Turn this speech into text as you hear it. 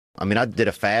I mean, I did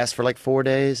a fast for like 4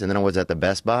 days, and then I was at the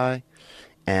Best Buy,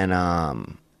 and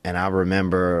I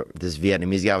remember this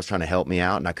Vietnamese guy was trying to help me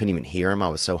out, and I couldn't even hear him. I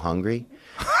was so hungry,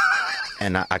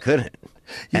 and I couldn't.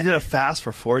 You did a fast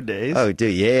for 4 days? Oh,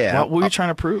 dude, yeah. What were you trying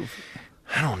to prove?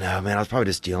 I don't know, man. I was probably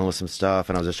just dealing with some stuff,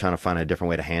 and I was just trying to find a different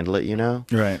way to handle it, you know?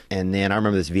 Right. And then I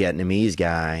remember this Vietnamese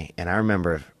guy, and I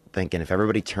remember thinking if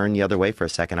everybody turned the other way for a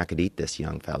second, I could eat this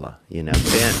young fella, you know?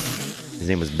 Ben. His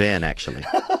name was Ben, actually,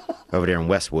 over there in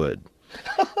Westwood.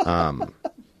 I'd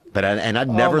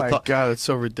never thought. Oh, my God, it's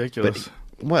so ridiculous.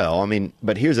 Well, I mean,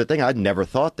 but here's the thing. I'd never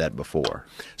thought that before.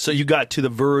 So you got to the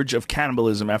verge of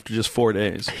cannibalism after just 4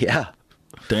 days. Yeah.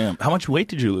 Damn. How much weight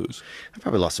did you lose? I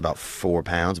probably lost about 4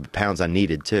 pounds, but pounds I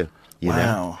needed too. You Wow.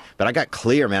 know? But I got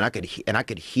clear, man. I could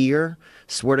hear,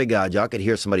 swear to God, y'all could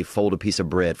hear somebody fold a piece of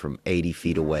bread from 80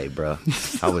 feet away, bro.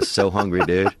 I was so hungry,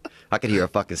 dude. I could hear a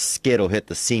fucking Skittle hit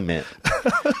the cement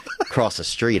across the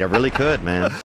street. I really could, man.